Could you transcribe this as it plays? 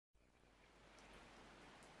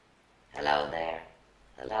Hello there.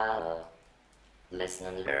 Hello.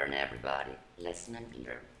 Listen and learn, everybody. Listen and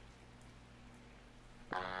learn.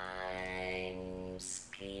 I'm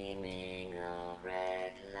scheming of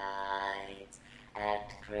red lights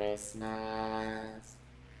at Christmas.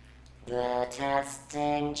 The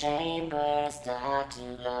testing chambers start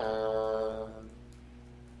to glow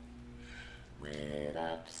with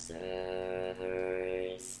observers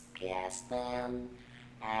gasping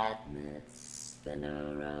amidst the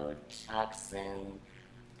neurotoxin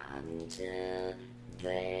until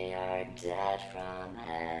they are dead from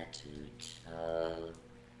head to toe.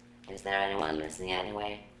 Is there anyone listening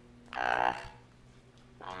anyway? I'm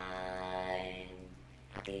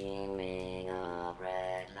gleaming of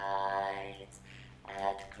red lights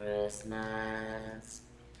at Christmas.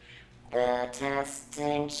 The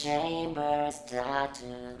testing chambers start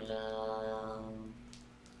to glow.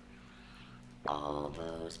 All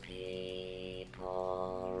those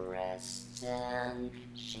people resting,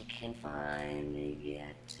 she can finally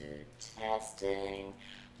get to testing.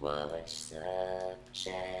 Which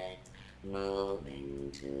subject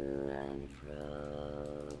moving to and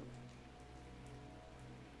fro?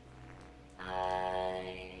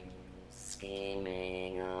 I'm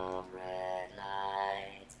scheming of red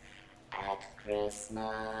lights at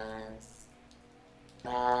Christmas,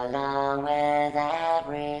 along with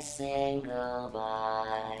every single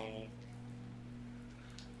bite.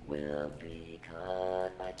 Will be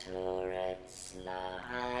caught by turrets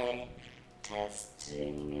light.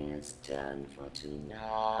 Testing is done for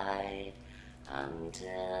tonight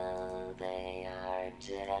until they are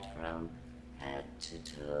dead from head to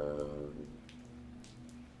toe.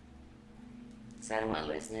 Is anyone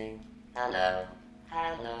listening? Hello?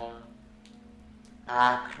 Hello?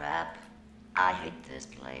 Ah, crap. I hate this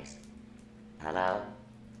place. Hello?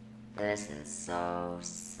 This is so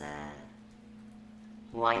sad.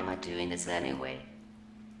 Why am I doing this anyway?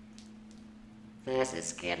 This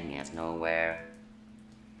is getting us nowhere.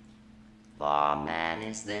 Aw, man,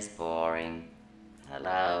 is this boring?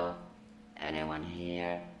 Hello? Anyone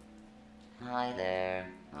here? Hi there.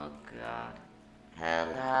 Oh god.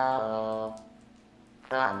 Hello?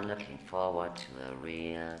 I'm looking forward to a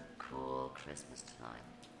real cool Christmas time.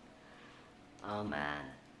 Oh man.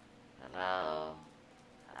 Hello?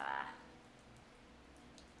 Ah.